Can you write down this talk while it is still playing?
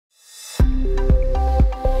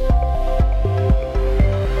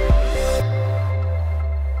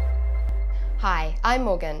I'm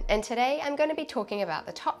Morgan, and today I'm going to be talking about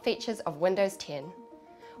the top features of Windows 10.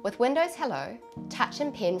 With Windows Hello, touch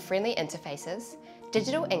and pen friendly interfaces,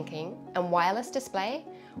 digital inking, and wireless display,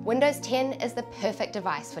 Windows 10 is the perfect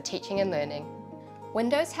device for teaching and learning.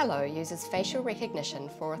 Windows Hello uses facial recognition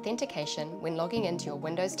for authentication when logging into your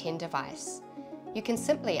Windows 10 device. You can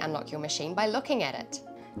simply unlock your machine by looking at it.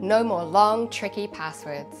 No more long, tricky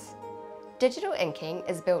passwords. Digital inking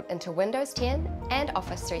is built into Windows 10 and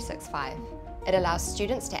Office 365. It allows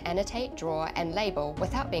students to annotate, draw, and label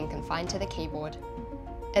without being confined to the keyboard.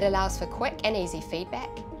 It allows for quick and easy feedback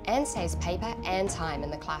and saves paper and time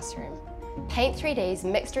in the classroom. Paint 3D's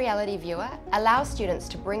mixed reality viewer allows students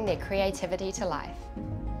to bring their creativity to life.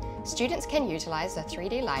 Students can utilize the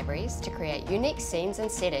 3D libraries to create unique scenes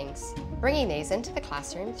and settings, bringing these into the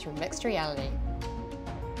classroom through mixed reality.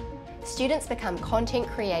 Students become content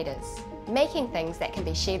creators, making things that can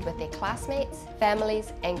be shared with their classmates,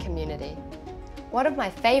 families, and community. One of my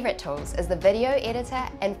favourite tools is the Video Editor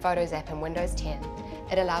and Photos app in Windows 10.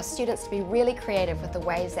 It allows students to be really creative with the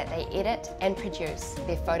ways that they edit and produce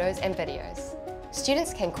their photos and videos.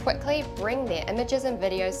 Students can quickly bring their images and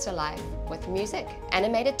videos to life with music,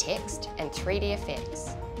 animated text, and 3D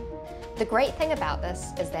effects. The great thing about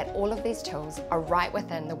this is that all of these tools are right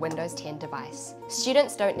within the Windows 10 device.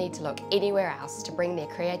 Students don't need to look anywhere else to bring their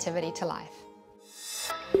creativity to life.